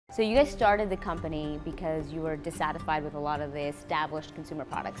So you guys started the company because you were dissatisfied with a lot of the established consumer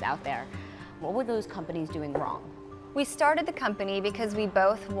products out there. What were those companies doing wrong? We started the company because we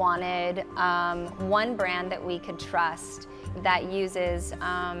both wanted one brand that we could trust that uses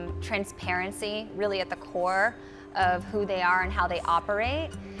transparency really at the core of who they are and how they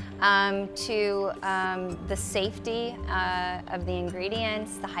operate, to the safety of the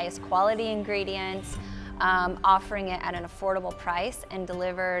ingredients, the highest quality ingredients, offering it at an affordable price and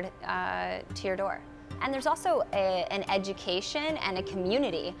delivered to your door. And there's also an education and a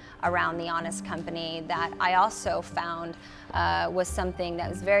community around the Honest Company that I also found was something that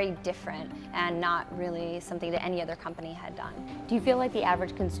was very different and not really something that any other company had done. Do you feel like the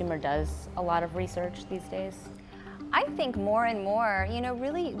average consumer does a lot of research these days? I think more and more, you know,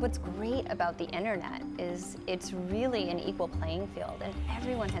 really what's great about the internet is it's really an equal playing field and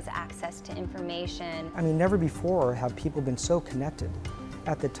everyone has access to information. I mean, never before have people been so connected.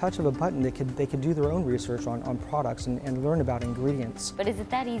 At the touch of a button, they could do their own research on products and learn about ingredients. But is it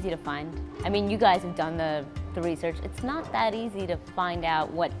that easy to find? I mean, you guys have done the research. It's not that easy to find out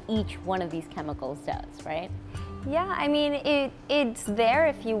what each one of these chemicals does, right? Yeah, I mean, it's there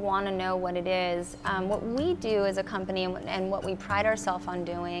if you want to know what it is. What we do as a company and what we pride ourselves on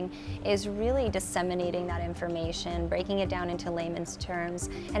doing is really disseminating that information, breaking it down into layman's terms,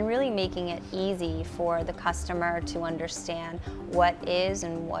 and really making it easy for the customer to understand what is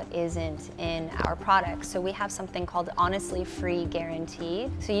and what isn't in our products. So we have something called Honestly Free Guarantee.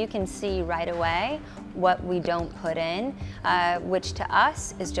 So you can see right away what we don't put in, which to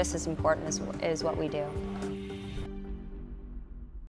us is just as important as what we do.